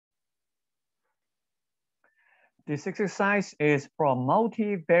This exercise is from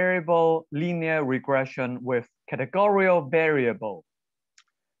multivariable linear regression with categorical variable.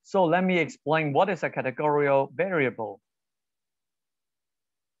 So let me explain what is a categorical variable.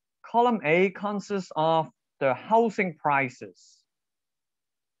 Column A consists of the housing prices.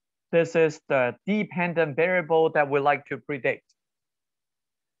 This is the dependent variable that we like to predict.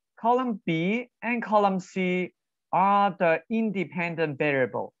 Column B and column C are the independent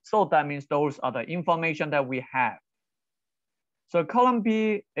variable. So that means those are the information that we have. So column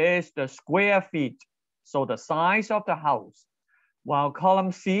B is the square feet, so the size of the house, while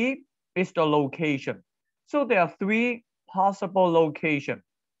column C is the location. So there are three possible locations.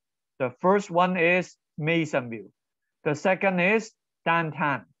 The first one is Masonville. The second is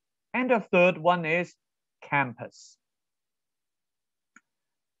downtown. And the third one is campus.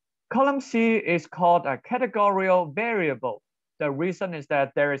 Column C is called a categorical variable. The reason is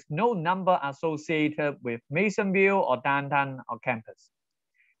that there is no number associated with Masonville or downtown or campus.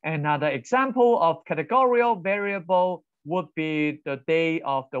 Another example of categorical variable would be the day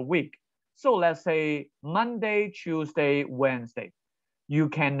of the week. So let's say Monday, Tuesday, Wednesday. You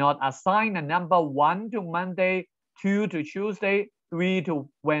cannot assign a number 1 to Monday, 2 to Tuesday, 3 to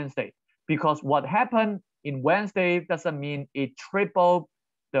Wednesday, because what happened in Wednesday doesn't mean it tripled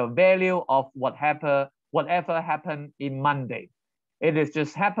the value of whatever happened in Monday. It is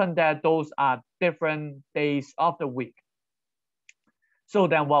just happened that those are different days of the week. So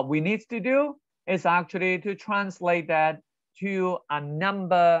then what we need to do is actually to translate that to a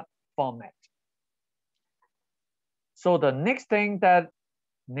number format. So the next thing that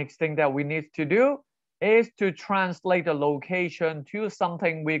we need to do is to translate the location to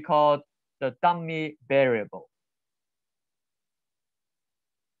something we call the dummy variable.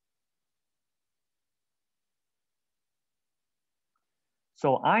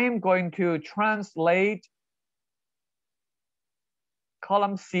 So I am going to translate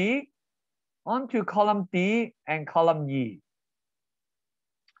column C onto column D and column E.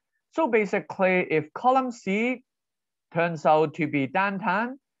 So basically, if column C turns out to be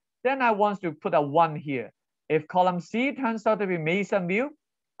downtown, then I want to put a 1 here. If column C turns out to be Masonville,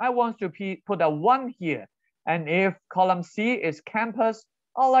 I want to put a 1 here. And if column C is campus,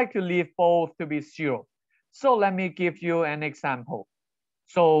 I like to leave both to be 0. So let me give you an example.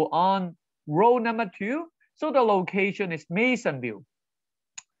 So on row number 2, so the location is Masonville.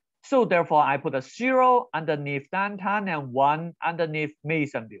 So therefore, I put a 0 underneath downtown and 1 underneath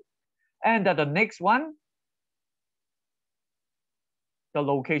Masonville. And the next one, the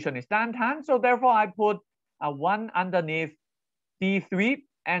location is downtown. So therefore, I put a 1 underneath D3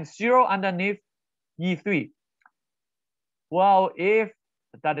 and 0 underneath E3. Well, if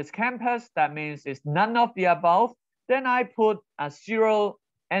that is campus, that means it's none of the above. Then I put a 0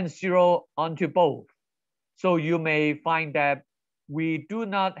 and 0 onto both. So you may find that we do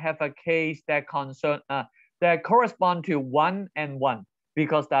not have a case that correspond to 1 and 1,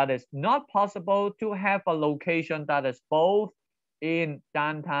 because that is not possible to have a location that is both in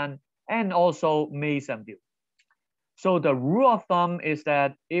downtown and also Masonville. So the rule of thumb is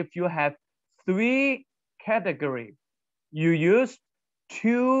that if you have 3 categories, you use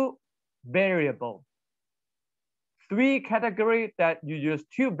 2 variables. 3 categories that you use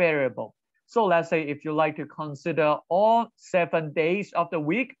 2 variables. So let's say if you like to consider all 7 days of the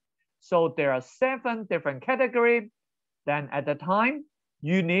week, so there are 7 different categories, then at the time,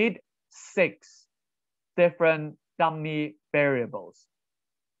 you need 6 different dummy variables.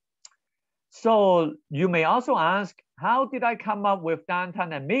 So you may also ask, how did I come up with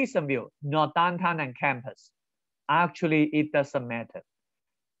downtown and Masonville, not downtown and campus? Actually, it doesn't matter.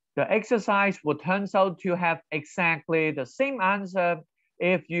 The exercise will turn out to have exactly the same answer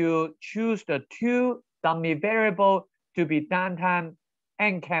if you choose the 2 dummy variables to be downtown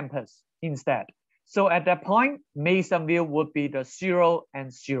and campus instead. So at that point, Masonville would be the 0 and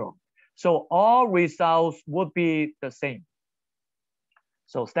 0. So all results would be the same.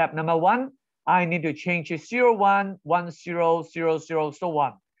 So step number 1, I need to change it 0, 1, 1, 0, 0, 0, so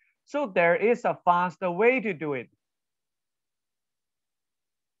on. So there is a faster way to do it.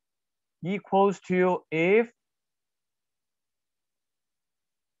 Equals to if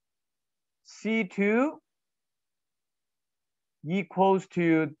C2 equals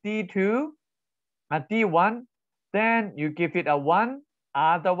to D2, D1, then you give it a 1,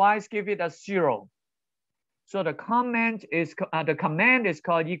 otherwise give it a 0. So the command is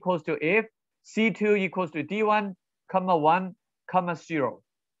called equals to if C2 equals to D1, comma 1, comma 0.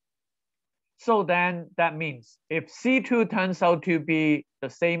 So then that means if C2 turns out to be the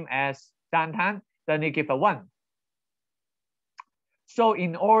same as downtown, then you give a 1. So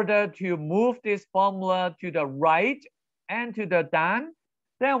in order to move this formula to the right and to the down,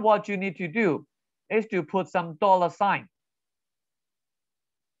 then what you need to do is to put some $sign.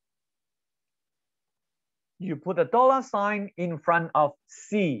 You put a $sign in front of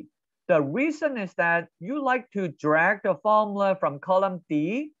C. The reason is that you like to drag the formula from column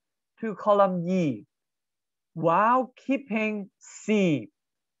D to column E while keeping C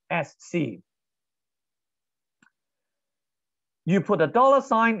as C. You put a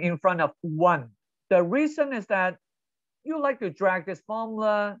 $sign in front of 1. The reason is that you like to drag this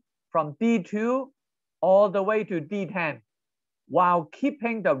formula from D2 all the way to D10 while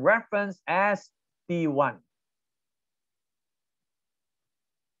keeping the reference as D1.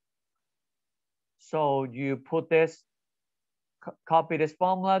 So you put this, copy this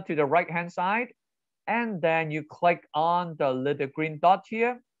formula to the right-hand side, and then you click on the little green dot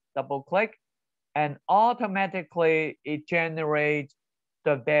here, double click, and automatically it generates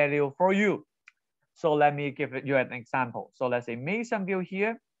the value for you. So let me give you an example. So let's say Masonville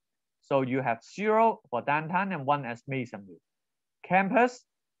here. So you have 0 for downtown and 1 as Masonville. Campus,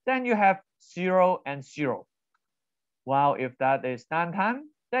 then you have 0 and 0. While if that is downtown,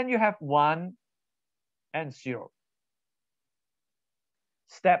 then you have 1 and 0.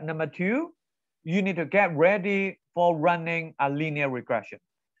 Step number 2, you need to get ready for running a linear regression.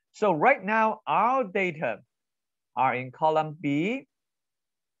 So right now, our data are in column B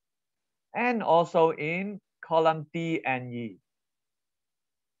and also in column D and E.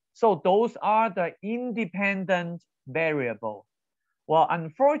 So those are the independent variable. Well,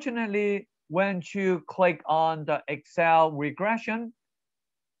 unfortunately, when you click on the Excel regression,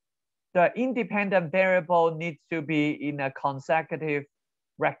 the independent variable needs to be in a consecutive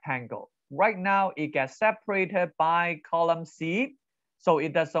rectangle. Right now, it gets separated by column C, so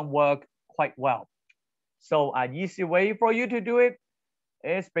it doesn't work quite well. So an easy way for you to do it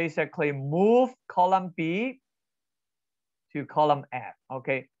is basically move column B to column F,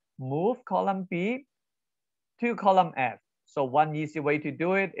 okay? Move column B to column F. So one easy way to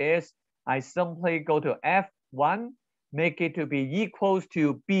do it is I simply go to F1, make it to be equals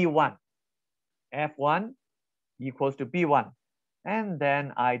to B1. F1 equals to B1. And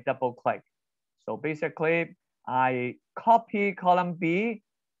then I double click. So basically, I copy column B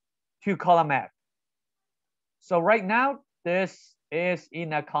to column F. So right now, this is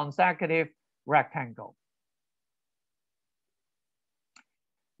in a consecutive rectangle.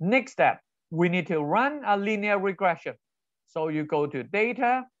 Next step, we need to run a linear regression. So you go to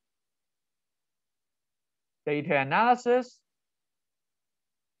data, data analysis,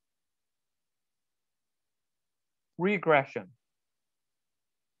 regression.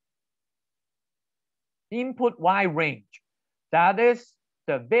 Input Y range, that is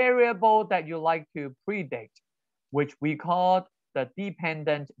the variable that you like to predict, which we call the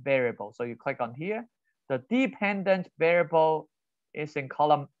dependent variable. So you click on here, the dependent variable is in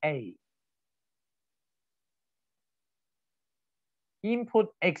column A. Input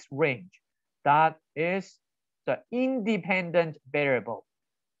X range, that is the independent variable,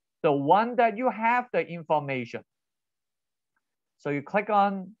 the one that you have the information. So you click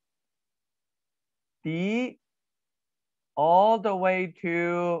on D all the way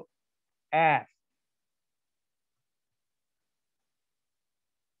to F.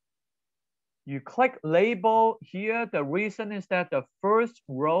 You click label here. The reason is that the first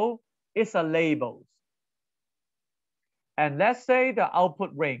row is a labels. And let's say the output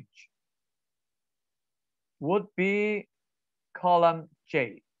range would be column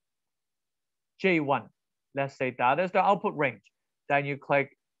J, J1. Let's say that is the output range. Then you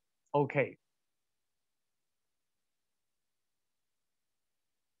click OK.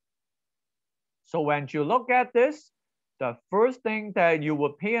 So when you look at this, the first thing that you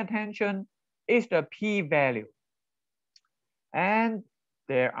would pay attention is the p-value. And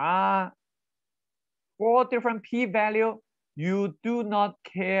there are 4 different p-values. You do not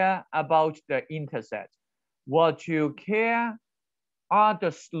care about the intercept. What you care are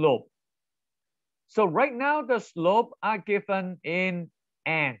the slope. So right now, the slope are given in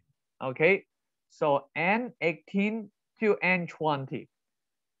N, okay? So N18 to N20.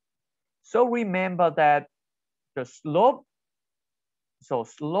 So remember that the slope, so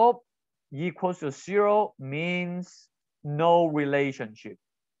slope equals to 0 means no relationship.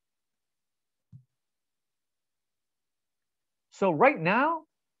 So right now,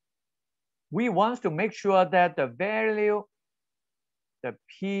 we want to make sure that the value, the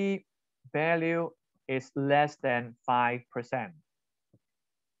p-value is less than 5%.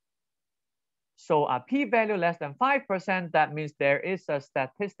 So a p-value less than 5%, that means there is a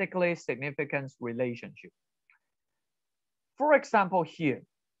statistically significant relationship. for example, here,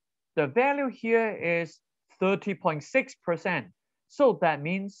 the value here is 30.6%. So that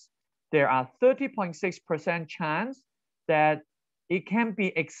means there are 30.6% chance that it can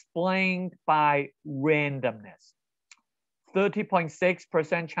be explained by randomness.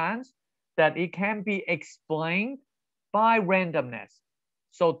 30.6% chance that it can be explained by randomness.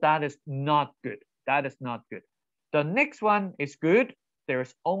 So that is not good. That is not good. The next one is good.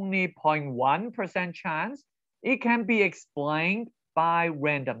 There's only 0.1% chance it can be explained by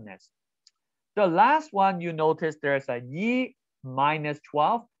randomness. The last one, you notice there's a E minus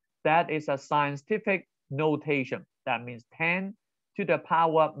 12. That is a scientific notation. That means 10 to the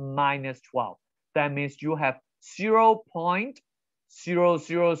power minus 12. That means you have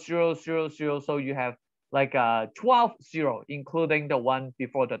 0.00000. So you have like a 12 zero, including the one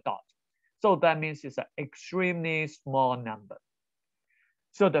before the dot. So that means it's an extremely small number.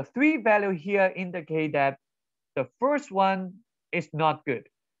 So the three value here indicate that the first one is not good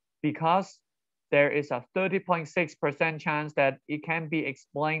because there is a 30.6% chance that it can be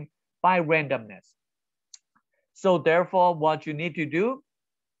explained by randomness. So therefore, what you need to do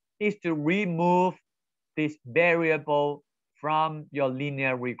is to remove this variable from your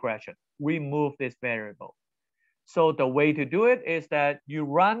linear regression. Remove this variable. So the way to do it is that you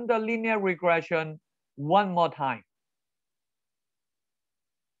run the linear regression one more time.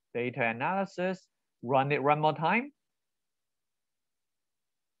 Data analysis, run it one more time.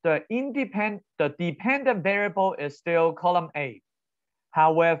 The dependent variable is still column A.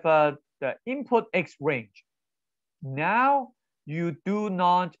 However, the input X range. Now you do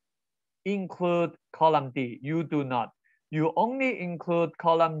not include column D. You do not. You only include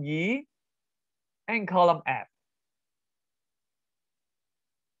column E and column F.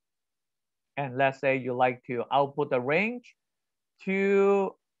 And let's say you like to output the range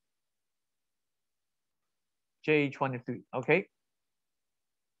to J23, okay?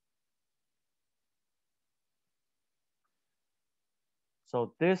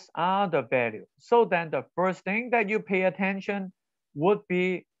 So these are the values. So then the first thing that you pay attention would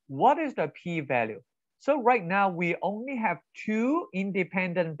be, what is the p-value? So right now we only have two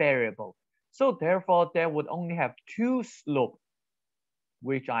independent variables. So therefore there would only have two slopes,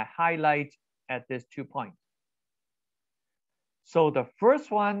 which I highlight at these 2 points. So the first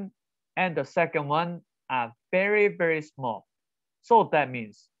one and the second one are very, very small. So that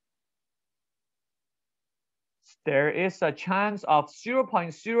means there is a chance of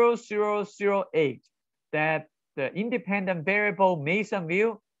 0.0008 that the independent variable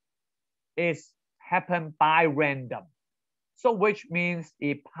Masonville is happened by random. So which means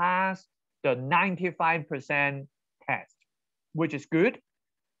it passed the 95% test, which is good.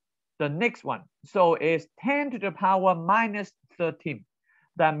 The next one, so it's 10 to the power minus 13.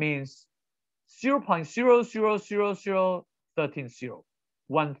 That means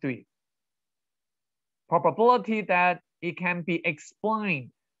 0.000013013. Probability that it can be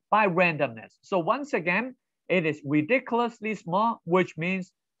explained by randomness. So once again, it is ridiculously small, which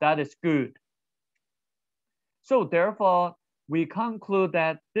means that is good. So therefore, we conclude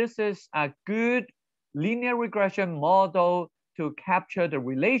that this is a good linear regression model to capture the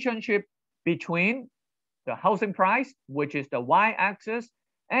relationship between the housing price, which is the y-axis,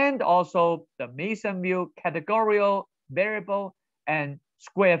 and also the Masonville categorical variable and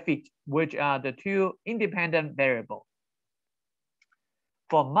square feet, which are the two independent variables.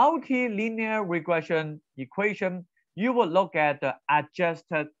 For multilinear regression equation, you will look at the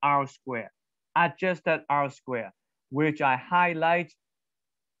adjusted R-square, which I highlight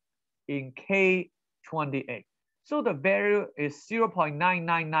in K28. So the value is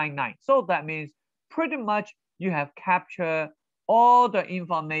 0.9999. So that means pretty much you have captured all the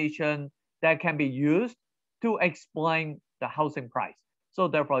information that can be used to explain the housing price. So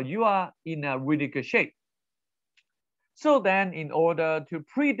therefore, you are in a really good shape. So then in order to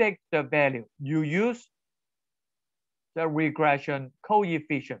predict the value, you use the regression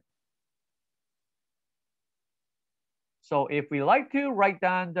coefficient. So if we like to write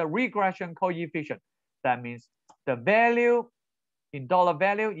down the regression coefficient, that means the value in dollar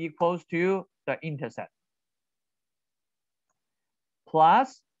value equals to the intercept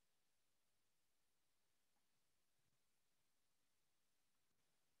plus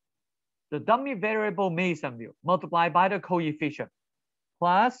the dummy variable Masonville multiplied by the coefficient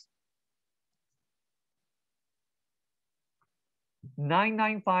plus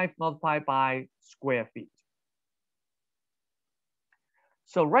 995 multiplied by square feet.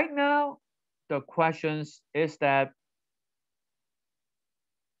 So right now, the questions is that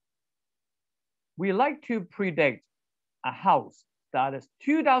we like to predict a house that is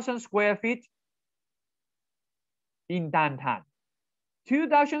 2,000 square feet in downtown,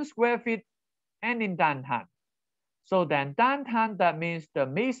 2,000 square feet and in downtown. So then downtown, that means the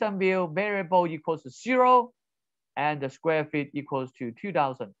Masonville variable equals to 0 and the square feet equals to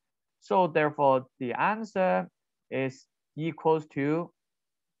 2,000. So therefore the answer is equals to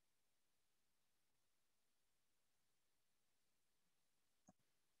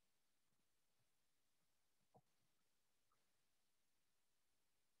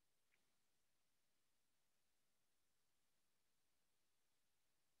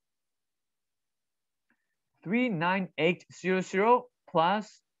 39800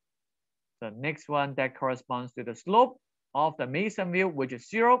 plus the next one that corresponds to the slope of the Masonville, which is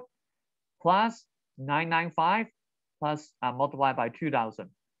 0, plus 995 plus multiplied by 2,000.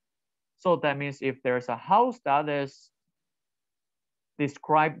 So that means if there's a house that is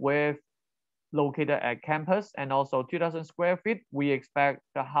described with located at campus and also 2,000 square feet, we expect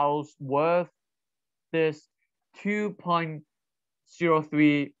the house worth this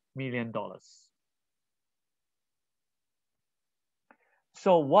 $2.03 million.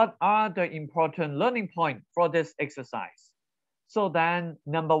 So what are the important learning points for this exercise? So then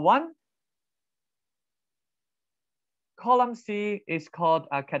number 1, column C is called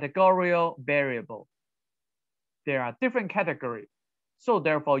a categorical variable. There are different categories. So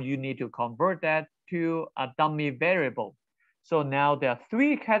therefore you need to convert that to a dummy variable. So now there are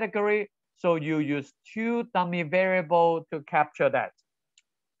 3 categories. So you use 2 dummy variables to capture that.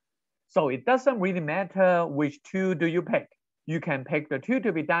 So it doesn't really matter which 2 do you pick. You can pick the 2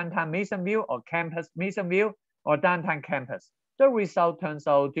 to be downtown Masonville or campus Masonville or downtown campus. The result turns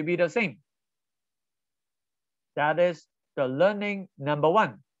out to be the same. That is the learning number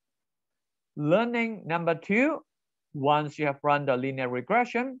 1. Learning number 2, once you have run the linear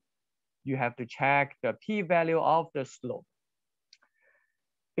regression, you have to check the p-value of the slope.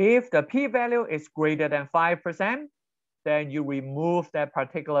 If the p-value is greater than 5%, then you remove that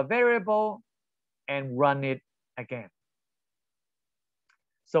particular variable and run it again.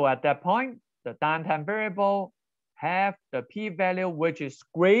 So at that point, the downtown variable have the p-value which is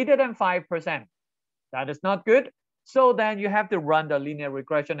greater than 5%. That is not good. So then you have to run the linear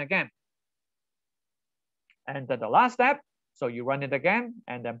regression again. And then the last step, so you run it again,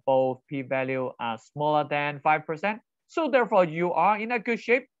 and then both p-value are smaller than 5%. So therefore you are in a good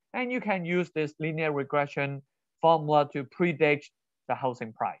shape, and you can use this linear regression formula to predict the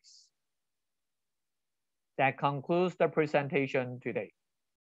housing price. That concludes the presentation today.